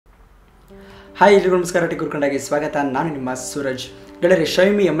Hi ಎಲ್ಲರಿಗೂ ನಮಸ್ಕಾರ. Tech ಕನ್ನಡಗೆ ಸ್ವಾಗತ. ನಾನು ನಿಮ್ಮ ಸೂರಜ್. ಗೆಳೆಯರೆ,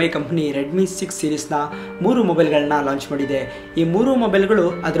 Xiaomi MI company Redmi 6 ಸೀರೀಸ್ನ 3 ಮೊಬೈಲ್ಗಳನ್ನ launch ಮಾಡಿದೆ. ಈ 3 ಮೊಬೈಲ್ಗಳು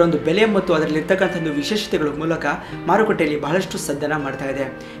ಅದರ ಒಂದು ಬೆಲೆ ಮತ್ತು ಅದರಲ್ಲಿರ್ತಕ್ಕಂಥ ವಿಶೇಷತೆಗಳ ಮೂಲಕ ಮಾರುಕಟ್ಟೆಯಲ್ಲಿ ಬಹಳಷ್ಟು ಸದ್ದನ್ನು ಮಾಡ್ತಾ ಇದೆ.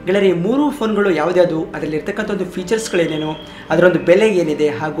 ಗೆಳೆಯರೆ, ಈ 3 ಫೋನ್ಗಳು ಯಾವುದ್ಯಾವುದು, ಅದರಲ್ಲಿರ್ತಕ್ಕಂಥ ಒಂದು ಫೀಚರ್ಸ್ಗಳೇನೇನು, ಅದರೊಂದು ಬೆಲೆ ಏನಿದೆ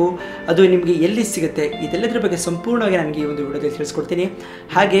ಹಾಗೂ ಅದು ನಿಮಗೆ ಎಲ್ಲಿ ಸಿಗುತ್ತೆ, ಇದೆಲ್ಲದರ ಬಗ್ಗೆ ಸಂಪೂರ್ಣವಾಗಿ ನನಗೆ ಈ ಒಂದು ವಿಡಿಯೋದಲ್ಲಿ ತಿಳಿಸ್ಕೊಡ್ತೀನಿ.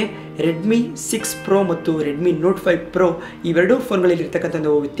 ಹಾಗೆ ರೆಡ್ಮಿ 6 Pro ಮತ್ತು ರೆಡ್ಮಿ ನೋಟ್ 5 Pro ಇವೆರಡೂ ಫೋನ್ಗಳಲ್ಲಿರ್ತಕ್ಕಂಥ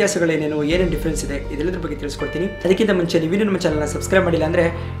ವ್ಯತ್ಯಾಸಗಳೇನೇನು, ಏನೇನು ಡಿಫ್ರೆನ್ಸ್ ಇದೆ, ಇದೆಲ್ಲದರ ಬಗ್ಗೆ ತಿಳಿಸ್ಕೊಡ್ತೀನಿ. ಅದಕ್ಕಿಂತ ಮುಂಚೆ ನೀವೇನು ನಮ್ಮ ಚಾನಲ್ನ ಸಬ್ಸ್ಕ್ರೈಬ್ ಮಾಡಿಲ್ಲ ಅಂದರೆ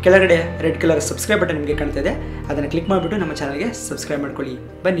ಕೆಳಗಡೆ ರೆಡ್ ಕಲರ್ ಸಬ್ಸ್ಕ್ರೈಬ್ ಬಟನ್ ನಿಮಗೆ ಕಾಣ್ತಾ ಇದೆ, ಅದನ್ನು ಕ್ಲಿಕ್ ಮಾಡಿಬಿಟ್ಟು ನಮ್ಮ ಚಾನಲ್ಗೆ ಸಬ್ಸ್ಕ್ರೈಬ್ ಮಾಡ್ಕೊಳ್ಳಿ.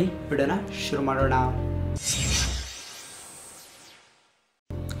 ಬನ್ನಿ ವಿಡಿಯೋನ ಶುರು ಮಾಡೋಣ.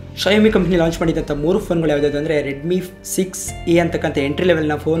 Xiaomi ಕಂಪನಿ ಲಾಂಚ್ ಮಾಡಿದಂಥ 3 ಫೋನ್ಗಳು ಯಾವುದಾದ್ರು ಅಂದರೆ ರೆಡ್ಮಿ 6A ಅಂತಕ್ಕಂಥ ಎಂಟ್ರಿ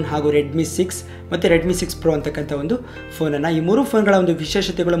ಲೆವೆಲ್ನ ಫೋನ್ ಹಾಗೂ ರೆಡ್ಮಿ 6 ಮತ್ತು ರೆಡ್ಮಿ 6 Pro ಅಂತಕ್ಕಂಥ ಒಂದು ಫೋನನ್ನು. ಈ 3 ಫೋನ್ಗಳ ಒಂದು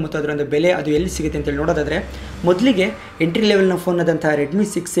ವಿಶೇಷತೆಗಳು ಮತ್ತು ಅದರ ಒಂದು ಬೆಲೆ ಅದು ಎಲ್ಲಿ ಸಿಗುತ್ತೆ ಅಂತೇಳಿ ನೋಡೋದಾದರೆ, ಮೊದಲಿಗೆ ಎಂಟ್ರಿ ಲೆವೆಲ್ನ ಫೋನ್ ಆದಂಥ ರೆಡ್ಮಿ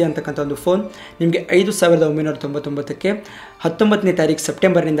 6A ಅಂತಕ್ಕಂಥ ಒಂದು ಫೋನ್ ನಿಮಗೆ 5999ಕ್ಕೆ 19ನೇ ತಾರೀಕು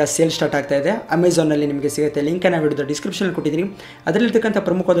ಸೆಪ್ಟೆಂಬರ್ನಿಂದ ಸೇಲ್ ಸ್ಟಾರ್ಟ್ ಆಗ್ತಾ ಇದೆ. ಅಮೆಝಾನಲ್ಲಿ ನಿಮಗೆ ಸಿಗುತ್ತೆ. ಲಿಂಕನ್ನು ವಿಡಿಯೋದ ಡಿಸ್ಕ್ರಿಪ್ಷನಲ್ಲಿ ಕೊಟ್ಟಿದ್ದೀನಿ. ಅದರಲ್ಲಿರ್ತಕ್ಕಂಥ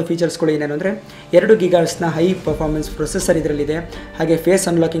ಪ್ರಮುಖವಾದ ಫೀಚರ್ಸ್ಗಳು ಏನೇನು ಅಂದರೆ 2 GHz ಹೈ ಪರ್ಫಾರ್ಮೆನ್ಸ್ ಪ್ರೊಸೆಸರ್ ಇದರಲ್ಲಿದೆ. ಹಾಗೆ ಫೇಸ್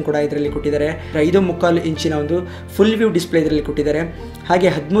ಅನ್ಲಾಕಿಂಗ್ ಕೂಡ ಇದರಲ್ಲಿ ಕೊಟ್ಟಿದ್ದಾರೆ. 5.25 ಇಂಚಿನ ಒಂದು ಫುಲ್ ವ್ಯೂ ಡಿಸ್ಪ್ಲೇ ಇದರಲ್ಲಿ ಕೊಟ್ಟಿದ್ದಾರೆ. ಹಾಗೆ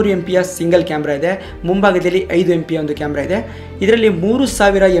 13 MP ಸಿಂಗಲ್ ಕ್ಯಾಮ್ರಾ ಇದೆ. ಮುಂಭಾಗದಲ್ಲಿ 5 MP ಒಂದು ಕ್ಯಾಮ್ರಾ ಇದೆ. ಇದರಲ್ಲಿ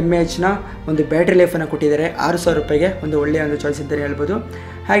 3000 mAh ಒಂದು ಬ್ಯಾಟ್ರಿ ಲೈಫನ್ನು ಕೊಟ್ಟಿದ್ದಾರೆ. 6000 ರೂಪಾಯಿಗೆ ಒಂದು ಒಳ್ಳೆಯ ಒಂದು ಚಾಯ್ಸ್ ಅಂತಲೇ ಹೇಳ್ಬೋದು.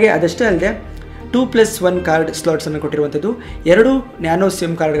 ಹಾಗೆ ಅದಷ್ಟೇ ಅಲ್ಲದೆ 2+1 ಕಾರ್ಡ್ ಸ್ಲಾಟ್ಸನ್ನು ಕೊಟ್ಟಿರುವಂಥದ್ದು. 2 ನ್ಯಾನೋ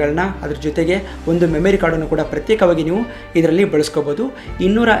ಸಿಮ್ ಕಾರ್ಡ್ಗಳನ್ನ, ಅದ್ರ ಜೊತೆಗೆ ಒಂದು ಮೆಮರಿ ಕಾರ್ಡನ್ನು ಕೂಡ ಪ್ರತ್ಯೇಕವಾಗಿ ನೀವು ಇದರಲ್ಲಿ ಬಳಸ್ಕೋಬೋದು.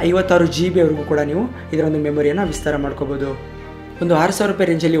 256 GB ವರೆಗೂ ಕೂಡ ನೀವು ಇದರ ಒಂದು ಮೆಮೊರಿಯನ್ನು ವಿಸ್ತಾರ ಮಾಡ್ಕೋಬೋದು. ಒಂದು 6000 ರೂಪಾಯಿ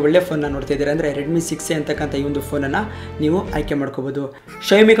ರೇಂಜಲ್ಲಿ ಒಳ್ಳೆ ಫೋನ್ನ ನೋಡ್ತಾ ಇದ್ದೀರಾ ಅಂದರೆ ರೆಡ್ಮಿ 6A ಅಂತಕ್ಕಂಥ ಈ ಒಂದು ಫೋನನ್ನು ನೀವು ಆಯ್ಕೆ ಮಾಡ್ಕೋಬೋದು.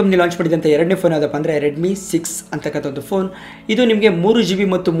 Xiaomi ಕಂಪ್ನಿ ಲಾಂಚ್ ಮಾಡಿದಂಥ ಎರಡನೇ ಫೋನ್ ಯಾವುದಪ್ಪ ಅಂದರೆ ರೆಡ್ಮಿ 6 ಅಂತಕ್ಕಂಥ ಒಂದು ಫೋನ್. ಇದು ನಿಮಗೆ 3 GB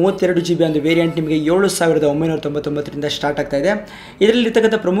ಮತ್ತು 32 GB ಒಂದು ವೇರಿಯಂಟ್ ನಿಮಗೆ 7999ರಿಂದ ಸ್ಟಾರ್ಟ್ ಆಗ್ತಾ ಇದೆ.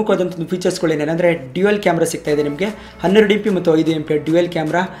 ಇದರಲ್ಲಿರ್ತಕ್ಕಂಥ ಪ್ರಮುಖವಾದಂಥ ಫೀಚರ್ಸ್ಗಳು ಏನೇನೆಂದರೆ ಡ್ಯುಯಲ್ ಕ್ಯಾಮ್ರಾ ಸಿಗ್ತಾ ಇದೆ ನಿಮಗೆ. 12 MP ಮತ್ತು 5 MP ಡ್ಯುಯಲ್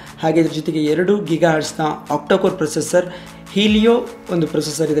ಕ್ಯಾಮ್ರಾ. ಹಾಗೆ ಇದ್ರ ಜೊತೆಗೆ 2 GHz ಆಕ್ಟಾಕೋರ್ ಪ್ರೊಸೆಸರ್, ಹೀಲಿಯೋ ಒಂದು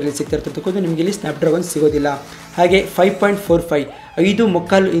ಪ್ರೊಸೆಸರ್ ಇದರಲ್ಲಿ ಸಿಗ್ತಾ ಇರ್ತಕ್ಕಂಥದ್ದು. ನಿಮಗೆ ಇಲ್ಲಿ ಸ್ನ್ಯಾಪ್ಡ್ರಾಗನ್ ಸಿಗೋದಿಲ್ಲ. ಹಾಗೆ 5.45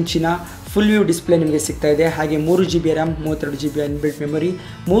 5.25 ಇಂಚಿನ ಫುಲ್ ವ್ಯೂ ಡಿಸ್ಪ್ಲೇ ನಿಮಗೆ ಸಿಗ್ತಾ ಇದೆ. ಹಾಗೆ 3 GB RAM 32 GB inbuilt memory,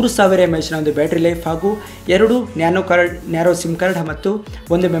 3000 mAh ಒಂದು ಬ್ಯಾಟ್ರಿ ಲೈಫ್ ಹಾಗೂ 2 ನ್ಯಾರೋ ಸಿಮ್ ಕಾರ್ಡ್ ಮತ್ತು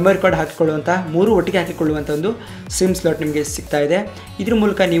ಒಂದು ಮೆಮೊರಿ ಕಾರ್ಡ್ ಹಾಕಿಕೊಳ್ಳುವಂಥ 3 ಒಟ್ಟಿಗೆ ಹಾಕಿಕೊಳ್ಳುವಂಥ ಒಂದು ಸಿಮ್ ಸ್ಲಾಟ್ ನಿಮಗೆ ಸಿಗ್ತಾ ಇದೆ. ಇದ್ರ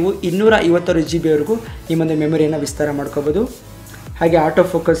ಮೂಲಕ ನೀವು 256 GB ವರೆಗೂ ನಿಮ್ಮೊಂದು ಮೆಮೊರಿಯನ್ನು ವಿಸ್ತಾರ ಮಾಡ್ಕೋಬೋದು. ಹಾಗೆ ಆಟೋ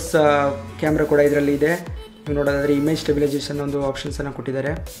ಫೋಕಸ್ ಕ್ಯಾಮ್ರಾ ಕೂಡ ಇದರಲ್ಲಿ ಇದೆ. ನೀವು ನೋಡೋದಾದರೆ ಇಮೇಜ್ ಸ್ಟೆಬಿಲೈಸೇಷನ್ ಒಂದು ಆಪ್ಷನ್ಸನ್ನು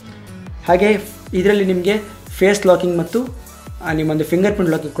ಕೊಟ್ಟಿದ್ದಾರೆ. ಹಾಗೆ ಇದರಲ್ಲಿ ನಿಮಗೆ ಫೇಸ್ ಲಾಕಿಂಗ್ ಮತ್ತು ನಿಮ್ಮೊಂದು ಫಿಂಗರ್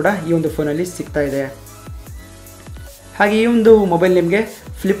ಪ್ರಿಂಟ್ ಲಾಕಿಂಗ್ ಕೂಡ ಈ ಒಂದು ಫೋನಲ್ಲಿ ಸಿಗ್ತಾ ಇದೆ. ಹಾಗೆ ಈ ಒಂದು ಮೊಬೈಲ್ ನಿಮಗೆ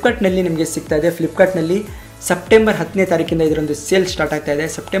ಫ್ಲಿಪ್ಕಾರ್ಟ್ನಲ್ಲಿ ನಿಮಗೆ ಸಿಗ್ತಾ ಇದೆ. ಫ್ಲಿಪ್ಕಾರ್ಟ್ನಲ್ಲಿ ಸೆಪ್ಟೆಂಬರ್ 10ನೇ ತಾರೀಕಿಂದ ಇದರೊಂದು ಸೇಲ್ ಸ್ಟಾರ್ಟ್ ಆಗ್ತಾ ಇದೆ.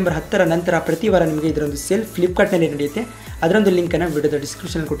 ಸೆಪ್ಟೆಂಬರ್ 10ರ ನಂತರ ಪ್ರತಿ ವಾರ ನಿಮಗೆ ಇದರೊಂದು ಸೇಲ್ ಫ್ಲಿಪ್ಕಾರ್ಟ್ನಲ್ಲಿ ನಡೆಯುತ್ತೆ. ಅದರೊಂದು ಲಿಂಕನ್ನು ವಿಡಿಯೋದ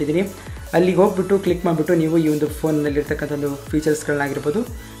ಡಿಸ್ಕ್ರಿಪ್ಷನ್ ಕೊಟ್ಟಿದ್ದೀನಿ. ಅಲ್ಲಿಗೆ ಹೋಗ್ಬಿಟ್ಟು ಕ್ಲಿಕ್ ಮಾಡಿಬಿಟ್ಟು ನೀವು ಈ ಒಂದು ಫೋನ್ನಲ್ಲಿರ್ತಕ್ಕಂಥ ಒಂದು ಫೀಚರ್ಸ್ಗಳನ್ನಾಗಿರ್ಬೋದು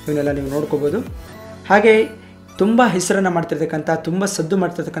ಇವನ್ನೆಲ್ಲ ನೀವು ನೋಡ್ಕೋಬೋದು. ಹಾಗೆ ತುಂಬ ಹೆಸರನ್ನು ಮಾಡ್ತಿರ್ತಕ್ಕಂಥ, ತುಂಬ ಸದ್ದು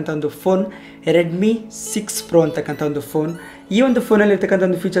ಮಾಡ್ತಿರ್ತಕ್ಕಂಥ ಒಂದು ಫೋನ್ ರೆಡ್ಮಿ 6 Pro ಅಂತಕ್ಕಂಥ ಒಂದು ಫೋನ್. ಈ ಒಂದು ಫೋನಲ್ಲಿರ್ತಕ್ಕಂಥ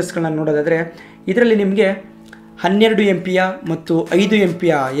ಒಂದು ಫೀಚರ್ಸ್ಗಳನ್ನ ನೋಡೋದಾದರೆ ಇದರಲ್ಲಿ ನಿಮಗೆ 12 MP ಮತ್ತು 5 MP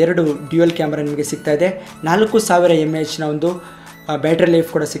 2 ಡ್ಯುಯಲ್ ಕ್ಯಾಮ್ರಾ ನಿಮಗೆ ಸಿಗ್ತಾ ಇದೆ. 4000 mAh ಒಂದು ಬ್ಯಾಟ್ರಿ ಲೈಫ್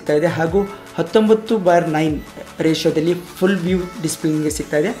ಕೂಡ ಸಿಗ್ತಾ ಇದೆ. ಹಾಗೂ 19:9 ರೇಷಿಯೋದಲ್ಲಿ ಫುಲ್ ವ್ಯೂ ಡಿಸ್ಪ್ಲೇ ನಿಮಗೆ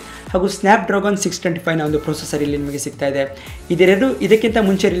ಸಿಗ್ತಾ ಇದೆ. ಹಾಗೂ ಸ್ನ್ಯಾಪ್ಡ್ರಾಗನ್ 625 ಒಂದು ಪ್ರೊಸೆಸರ್ ಇಲ್ಲಿ ನಿಮಗೆ ಸಿಗ್ತಾ ಇದೆ. ಇದಕ್ಕಿಂತ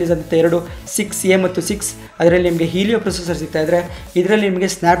ಮುಂಚೆ ರಿಲೀಸ್ ಆದಂಥ 2 6A ಮತ್ತು 6 ಅದರಲ್ಲಿ ನಿಮಗೆ ಹೀಲಿಯೋ ಪ್ರೊಸೆಸರ್ ಸಿಗ್ತಾ ಇದ್ದರೆ ಇದರಲ್ಲಿ ನಿಮಗೆ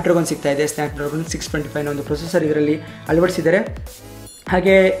ಸ್ನ್ಯಾಪ್ಡ್ರಾಗನ್ ಸಿಗ್ತಾ ಇದೆ. ಸ್ನ್ಯಾಪ್ಡ್ರಾಗನ್ 625 ಒಂದು ಪ್ರೊಸೆಸರ್ ಇದರಲ್ಲಿ ಅಳವಡಿಸಿದ್ದಾರೆ.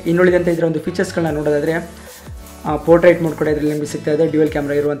 ಹಾಗೆ ಇನ್ನುಳಿದಂಥ ಇದರ ಒಂದು ಫೀಚರ್ಸ್ಗಳನ್ನ ನೋಡೋದಾದರೆ ಪೋರ್ಟ್ರೈಟ್ ಮೋಡ್ ಕೂಡ ಇದರಲ್ಲಿ ನಿಮಗೆ ಸಿಗ್ತಾ ಇದೆ. ಡ್ಯುಯಲ್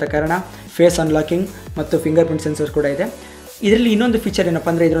ಕ್ಯಾಮ್ರಾ ಇರುವಂಥ ಕಾರಣ ಫೇಸ್ ಅನ್ಲಾಕಿಂಗ್ ಮತ್ತು ಫಿಂಗರ್ ಪ್ರಿಂಟ್ ಸೆನ್ಸರ್ ಕೂಡ ಇದೆ. ಇದರಲ್ಲಿ ಇನ್ನೊಂದು ಫೀಚರ್ ಏನಪ್ಪ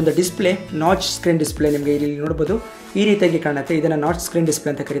ಅಂದರೆ ಇದರೊಂದು ಡಿಸ್ಪ್ಲೇ ನಾಚ್ ಸ್ಕ್ರೀನ್ ಡಿಸ್ಪ್ಲೇ ನಿಮಗೆ ಇಲ್ಲಿ ನೋಡ್ಬೋದು. ಈ ರೀತಿಯಾಗಿ ಕಾಣುತ್ತೆ. ಇದನ್ನು ನಾಚ್ ಸ್ಕ್ರೀನ್ ಡಿಸ್ಪ್ಲೇ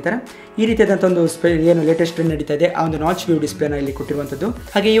ಅಂತ ಕರೀತಾರೆ. ಈ ರೀತಿಯಾದಂಥ ಒಂದು ಏನು ಲೇಟೆಸ್ಟ್ ಟ್ರೆಂಡ್ ನಡೀತಾ ಇದೆ ಆ ಒಂದು ನಾಚ್ ವ್ಯೂ ಡಿಸ್ಪ್ಲೇನ ಇಲ್ಲಿ ಕೊಟ್ಟಿರುವಂಥದ್ದು.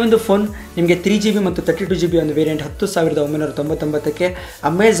 ಹಾಗೆ ಈ ಒಂದು ಫೋನ್ ನಿಮಗೆ 3 GB ಮತ್ತು 32 GB ಒಂದು ವೇರಿಯಂಟ್ 10,999ಕ್ಕೆ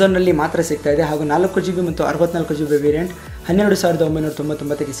ಅಮೆಝಾನ್ನಲ್ಲಿ ಮಾತ್ರ ಸಿಗ್ತಾ ಇದೆ. ಹಾಗೂ 4 GB ಮತ್ತು 64 GB ವೇರಿಯಂಟ್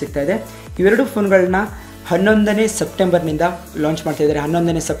 12,999ಕ್ಕೆ ಸಿಗ್ತಾ ಇದೆ. ಇವೆರಡು ಫೋನ್ಗಳನ್ನ 11ನೇ ಸೆಪ್ಟೆಂಬರ್ನಿಂದ ಲಾಂಚ್ ಮಾಡ್ತಾ ಇದ್ದಾರೆ.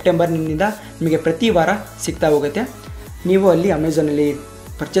 11ನೇ ಸೆಪ್ಟೆಂಬರ್ನಿಂದ ನಿಮಗೆ ಪ್ರತಿ ವಾರ ಸಿಗ್ತಾ ಹೋಗುತ್ತೆ. ನೀವು ಅಲ್ಲಿ ಅಮೆಝಾನಲ್ಲಿ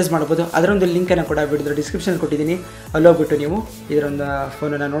ಪರ್ಚೇಸ್ ಮಾಡ್ಬೋದು. ಅದರೊಂದು ಲಿಂಕನ್ನು ಕೂಡ ವಿಡಿಯೋದ ಡಿಸ್ಕ್ರಿಪ್ಷನ್ ಕೊಟ್ಟಿದ್ದೀನಿ. ಅಲ್ಲೋಗ್ಬಿಟ್ಟು ನೀವು ಇದರೊಂದು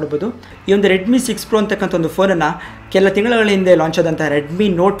ಫೋನನ್ನು ನೋಡ್ಬೋದು. ಈ ಒಂದು ರೆಡ್ಮಿ 6 Pro ಅಂತಕ್ಕಂಥ ಒಂದು ಫೋನನ್ನು ಕೆಲ ತಿಂಗಳ ಹಿಂದೆ ಲಾಂಚ್ ಆದಂಥ ರೆಡ್ಮಿ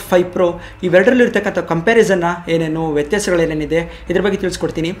ನೋಟ್ 5 Pro ಇವೆರಡರಲ್ಲೂ ಇರ್ತಕ್ಕಂಥ ಕಂಪ್ಯಾರಿಸನ್ನ ಏನೇನು ವ್ಯತ್ಯಾಸಗಳೇನೇನಿದೆ ಇದ್ರ ಬಗ್ಗೆ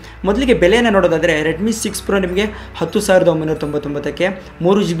ತಿಳಿಸ್ಕೊಡ್ತೀನಿ. ಮೊದಲಿಗೆ ಬೆಲೆಯನ್ನು ನೋಡೋದಾದರೆ ರೆಡ್ಮಿ 6 Pro ನಿಮಗೆ 10,999ಕ್ಕೆ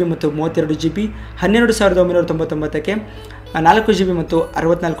 3 GB ಮತ್ತು 32 GB, 12,999ಕ್ಕೆ 4 GB ಮತ್ತು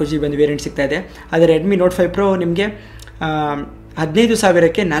 64 GB ಒಂದು ವೇರಿಯಂಟ್ ಸಿಗ್ತಾ ಇದೆ. ಆದರೆ ರೆಡ್ಮಿ ನೋಟ್ 5 Pro ನಿಮಗೆ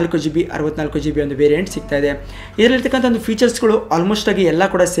 15,000ಕ್ಕೆ 4GB 64GB ಒಂದು ವೇರಿಯಂಟ್ ಸಿಗ್ತಾ ಇದೆ. ಇದರಲ್ಲಿರ್ತಕ್ಕಂಥ ಒಂದು ಫೀಚರ್ಸ್ಗಳು ಆಲ್ಮೋಸ್ಟ್ ಆಗಿ ಎಲ್ಲ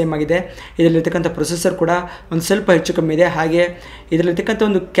ಕೂಡ ಸೇಮ್ ಆಗಿದೆ. ಇದರಲ್ಲಿರ್ತಕ್ಕಂಥ ಪ್ರೊಸೆಸರ್ ಕೂಡ ಒಂದು ಸ್ವಲ್ಪ ಹೆಚ್ಚು ಕಮ್ಮಿ ಇದೆ. ಹಾಗೆ ಇದರಲ್ಲಿರ್ತಕ್ಕಂಥ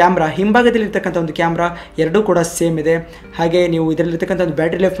ಒಂದು ಕ್ಯಾಮ್ರಾ, ಹಿಂಭಾಗದಲ್ಲಿರ್ತಕ್ಕಂಥ ಒಂದು ಕ್ಯಾಮ್ರಾ ಎರಡೂ ಕೂಡ ಸೇಮ್ ಇದೆ. ಹಾಗೆ ನೀವು ಇದರಲ್ಲಿರ್ತಕ್ಕಂಥ ಒಂದು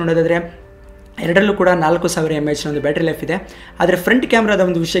ಬ್ಯಾಟ್ರಿ ಲೈಫ್ ನೋಡೋದಾದರೆ ಎರಡರಲ್ಲೂ ಕೂಡ 4000 mAh ಒಂದು ಬ್ಯಾಟ್ರಿ ಲೈಫ್ ಇದೆ. ಆದರೆ ಫ್ರಂಟ್ ಕ್ಯಾಮ್ರಾದ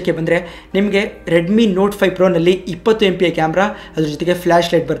ಒಂದು ವಿಷಯಕ್ಕೆ ಬಂದರೆ ನಿಮಗೆ ರೆಡ್ಮಿ ನೋಟ್ 5 ಪ್ರೋನಲ್ಲಿ 20 MP ಕ್ಯಾಮ್ರಾ, ಅದ್ರ ಜೊತೆಗೆ ಫ್ಲ್ಯಾಶ್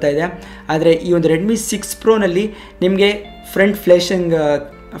ಲೈಟ್ ಬರ್ತಾ ಇದೆ. ಆದರೆ ಈ ಒಂದು ರೆಡ್ಮಿ 6 ಪ್ರೋನಲ್ಲಿ ನಿಮಗೆ ಫ್ರಂಟ್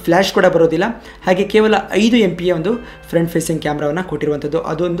ಫ್ಲ್ಯಾಶ್ ಕೂಡ ಬರೋದಿಲ್ಲ. ಹಾಗೆ ಕೇವಲ 5 MP ಒಂದು ಫ್ರಂಟ್ ಫೇಸಿಂಗ್ ಕ್ಯಾಮ್ರಾವನ್ನು ಕೊಟ್ಟಿರುವಂಥದ್ದು,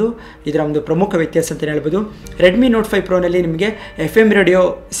 ಅದೊಂದು ಇದರ ಒಂದು ಪ್ರಮುಖ ವ್ಯತ್ಯಾಸ ಅಂತಲೇ ಹೇಳ್ಬೋದು. ರೆಡ್ಮಿ ನೋಟ್ 5 ಪ್ರೋನಲ್ಲಿ ನಿಮಗೆ FM ರೇಡಿಯೋ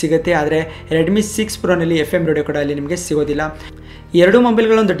ಸಿಗುತ್ತೆ, ಆದರೆ ರೆಡ್ಮಿ 6 ಪ್ರೋನಲ್ಲಿ FM ರೇಡಿಯೋ ಕೂಡ ಅಲ್ಲಿ ನಿಮಗೆ ಸಿಗೋದಿಲ್ಲ. ಎರಡು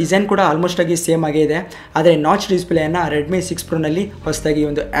ಮೊಬೈಲ್ಗಳ ಒಂದು ಡಿಸೈನ್ ಕೂಡ ಆಲ್ಮೋಸ್ಟ್ ಆಗಿ ಸೇಮ್ ಆಗೇ ಇದೆ. ಆದರೆ ನಾಚ್ ಡಿಸ್ಪ್ಲೇಯನ್ನು ರೆಡ್ಮಿ 6 ಪ್ರೋನಲ್ಲಿ ಹೊಸದಾಗಿ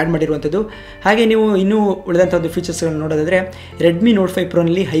ಒಂದು ಆ್ಯಡ್ ಮಾಡಿರುವಂಥದ್ದು. ಹಾಗೆ ನೀವು ಇನ್ನೂ ಉಳಿದಂಥ ಒಂದು ಫೀಚರ್ಸ್ಗಳನ್ನು ನೋಡೋದಾದರೆ ರೆಡ್ಮಿ ನೋಟ್ 5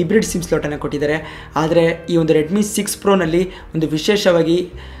 ಪ್ರೋನಲ್ಲಿ ಹೈಬ್ರಿಡ್ ಸಿಮ್ ಸ್ಲಾಟನ್ನು ಕೊಟ್ಟಿದ್ದಾರೆ. ಆದರೆ ಈ ಒಂದು ರೆಡ್ಮಿ 6 ಪ್ರೋನಲ್ಲಿ ಒಂದು ವಿಶೇಷವಾಗಿ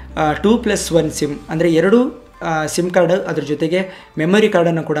 2+1 ಸಿಮ್, ಅಂದರೆ 2 ಸಿಮ್ ಕಾರ್ಡ್, ಅದ್ರ ಜೊತೆಗೆ ಮೆಮೊರಿ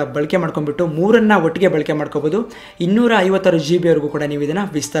ಕಾರ್ಡನ್ನು ಕೂಡ ಬಳಕೆ ಮಾಡ್ಕೊಂಡ್ಬಿಟ್ಟು 3 ಒಟ್ಟಿಗೆ ಬಳಕೆ ಮಾಡ್ಕೋಬೋದು. 256 GB ಕೂಡ ನೀವು ಇದನ್ನು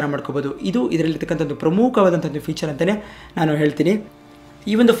ವಿಸ್ತಾರ ಮಾಡ್ಕೋಬೋದು. ಇದು ಇದರಲ್ಲಿರ್ತಕ್ಕಂಥ ಒಂದು ಪ್ರಮುಖವಾದಂಥ ಒಂದು ಫೀಚರ್ ಅಂತಲೇ ನಾನು ಹೇಳ್ತೀನಿ.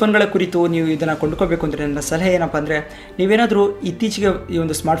 ಈ ಒಂದು ಫೋನ್ಗಳ ಕುರಿತು ನೀವು ಇದನ್ನು ಕೊಂಡ್ಕೋಬೇಕು ಅಂದರೆ ನನ್ನ ಸಲಹೆ ಏನಪ್ಪ ಅಂದರೆ, ನೀವೇನಾದರೂ ಇತ್ತೀಚೆಗೆ ಈ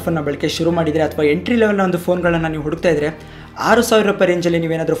ಒಂದು ಸ್ಮಾರ್ಟ್ಫೋನ್ನ ಬಳಕೆ ಶುರು ಮಾಡಿದರೆ ಅಥವಾ ಎಂಟ್ರಿ ಲೆವೆಲ್ನ ಒಂದು ಫೋನ್ಗಳನ್ನು ನೀವು ಹುಡುಕ್ತಾ ಇದ್ದರೆ, 6,000 ರೂಪಾಯಿ ರೇಂಜಲ್ಲಿ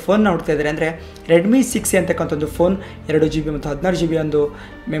ನೀವೇನಾದರೂ ಫೋನ್ನ ಹುಡುಕ್ತಾ ಇದ್ದಾರೆ ಅಂದರೆ ರೆಡ್ಮಿ 6 ಅಂತಕ್ಕಂಥ ಒಂದು ಫೋನ್ 2GB ಮತ್ತು 16GB ಒಂದು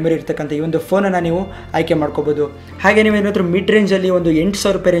ಮೆಮೊರಿ ಇರ್ತಕ್ಕಂಥ ಈ ಒಂದು ಫೋನನ್ನು ನೀವು ಆಯ್ಕೆ ಮಾಡ್ಕೋಬೋದು. ಹಾಗೆ ನೀವೇನಾದರೂ ಮಿಡ್ ರೇಂಜಲ್ಲಿ ಒಂದು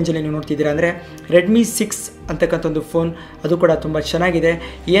 8,000 ರೂಪಾಯಿ ರೇಂಜಲ್ಲಿ ನೀವು ನೋಡ್ತಿದ್ದೀರಾ ಅಂದರೆ ರೆಡ್ಮಿ 6 ಅಂತಕ್ಕಂಥ ಒಂದು ಫೋನ್, ಅದು ಕೂಡ ತುಂಬ ಚೆನ್ನಾಗಿದೆ.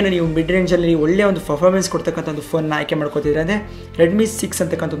 ಏನು ನೀವು ಮಿಡ್ ರೇಂಜಲ್ಲಿ ಒಳ್ಳೆಯ ಒಂದು ಪರ್ಫಾರ್ಮೆನ್ಸ್ ಕೊಡ್ತಕ್ಕಂಥ ಒಂದು ಫೋನ್ನ ಆಯ್ಕೆ ಮಾಡ್ಕೋತಿದ್ರೆ ಅಂದರೆ ರೆಡ್ಮಿ 6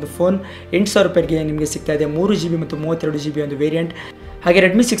 ಅಂತಕ್ಕಂಥ ಒಂದು ಫೋನ್ 8,000 ರೂಪಾಯಿಗೆ ನಿಮಗೆ ಸಿಗ್ತಾ ಇದೆ. 3GB ಮತ್ತು 32GB ಒಂದು ವೇರಿಯಂಟ್. ಹಾಗೆ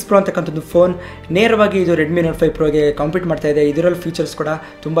ರೆಡ್ಮಿ 6 ಪ್ರೋ ಅಂತಕ್ಕಂಥದ್ದು ಫೋನ್ ನೇರವಾಗಿ ಇದು ರೆಡ್ಮಿ ನೋಟ್ 5 ಪ್ರೋಗೆ ಕಾಂಪೀಟ್ ಮಾಡ್ತಾ ಇದೆ. ಇದರಲ್ಲಿ ಫೀಚರ್ಸ್ ಕೂಡ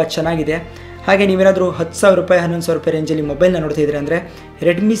ತುಂಬ ಚೆನ್ನಾಗಿದೆ. ಹಾಗೆ ನೀವೇನಾದರೂ 10,000 ರೂಪಾಯಿ 11,000 ರೂಪಾಯಿ ರೇಂಜಲ್ಲಿ ಮೊಬೈಲ್ನ ನೋಡ್ತಾ ಇದ್ದೀರಾ ಅಂದರೆ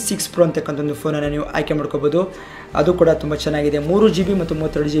ರೆಡ್ಮಿ 6 ಪ್ರೋ ಅಂತಕ್ಕಂಥ ಒಂದು ಫೋನನ್ನು ನೀವು ಆಯ್ಕೆ ಮಾಡ್ಕೋಬೋದು. ಅದು ಕೂಡ ತುಂಬ ಚೆನ್ನಾಗಿದೆ. 3GB ಮತ್ತು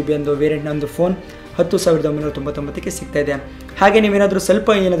 32GB ಒಂದು ವೇರಿಯಂಟ್ನ ಒಂದು ಫೋನ್ 10,999ಕ್ಕೆ ಸಿಗ್ತಾ ಇದೆ. ಹಾಗೆ ನೀವೇನಾದರೂ ಸ್ವಲ್ಪ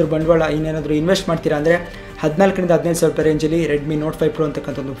ಏನಾದರೂ ಬಂಡವಾಳ ಇನ್ನೇನಾದರೂ ಇನ್ವೆಸ್ಟ್ ಮಾಡ್ತೀರಾ ಅಂದರೆ 14,000ರಿಂದ 15,000 ರೂಪಾಯಿ ರೇಂಜಲ್ಲಿ ರೆಡ್ಮಿ ನೋಟ್ 5 ಪ್ರೋ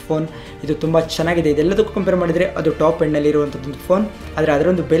ಅಂತಕ್ಕಂಥ ಒಂದು ಫೋನ್, ಇದು ತುಂಬ ಚೆನ್ನಾಗಿದೆ. ಇದೆಲ್ಲದಕ್ಕೂ ಕಂಪೇರ್ ಮಾಡಿದರೆ ಅದು ಟಾಪ್ ಎಂಡ್ನಲ್ಲಿ ಇರುವಂಥದ್ದು ಫೋನ್. ಆದರೆ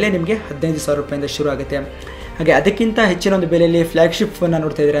ಅದರೊಂದು ಬೆಲೆ ನಿಮಗೆ 15,000 ರೂಪಾಯಿಂದ ಶುರು ಆಗುತ್ತೆ. ಹಾಗೆ ಅದಕ್ಕಿಂತ ಹೆಚ್ಚಿನ ಒಂದು ಬೆಲೆಯಲ್ಲಿ ಫ್ಲ್ಯಾಗ್ಶಿಪ್ ಫೋನ್ನ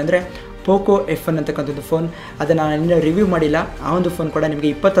ನೋಡ್ತಾ ಇದ್ದೀರಾ ಅಂದರೆ ಪೋಕೋ F1 ಅಂತಕ್ಕಂಥದ್ದು ಫೋನ್, ಅದನ್ನು ನಾನು ಇನ್ನೂ ರಿವ್ಯೂ ಮಾಡಿಲ್ಲ. ಆ ಒಂದು ಫೋನ್ ಕೂಡ ನಿಮಗೆ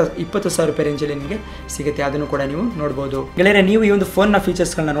 20,000 ರೂಪಾಯಿ ರೇಂಜಲ್ಲಿ ನಿಮಗೆ ಸಿಗುತ್ತೆ, ಅದನ್ನು ಕೂಡ ನೀವು ನೋಡ್ಬೋದು. ಗೆಳೆಯರೆ, ನೀವು ಈ ಒಂದು ಫೋನ್ನ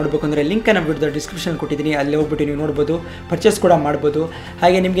ಫೀಚರ್ಸ್ಗಳನ್ನ ನೋಡಬೇಕು ಅಂದರೆ ಲಿಂಕನ್ನು ವಿಡಿಯೋದ ಡಿಸ್ಕ್ರಿಪ್ಷನ್ ಕೊಟ್ಟಿದ್ದೀನಿ, ಅಲ್ಲಿ ಹೋಗ್ಬಿಟ್ಟು ನೀವು ನೋಡ್ಬೋದು, ಪರ್ಚೇಸ್ ಕೂಡ ಮಾಡ್ಬೋದು.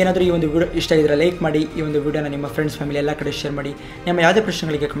 ಹಾಗೆ ನಿಮ್ಗೆ ಏನಾದರೂ ಈ ಒಂದು ವಿಡಿಯೋ ಇಷ್ಟ ಆಗಿದ್ರೆ ಲೈಕ್ ಮಾಡಿ, ಈ ಒಂದು ವಿಡಿಯೋನ ನಿಮ್ಮ ಫ್ರೆಂಡ್ಸ್ ಫ್ಯಾಮಿಲಿ ಎಲ್ಲ ಕಡೆ ಶೇರ್ ಮಾಡಿ. ನಮ್ಮ ಯಾವುದೇ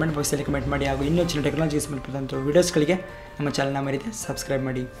ಪ್ರಶ್ನೆಗಳಿಗೆ ಕಮೆಂಟ್ ಬಾಕ್ಸಲ್ಲಿ ಕಮೆಂಟ್ ಮಾಡಿ. ಹಾಗೂ ಇನ್ನೂ ಹೆಚ್ಚಿನ ಟೆಕ್ನಾಲಜಿಗೆ ಸಂಬಂಧಪಟ್ಟಂಥ ವೀಡಿಯೋಸ್ಗಳಿಗೆ ನಮ್ಮ ಚಾನಲ್ನ ಮರೀದೆ ಸಬ್ಸ್ಕ್ರೈಬ್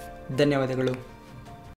ಮಾಡಿ. ಧನ್ಯವಾದಗಳು.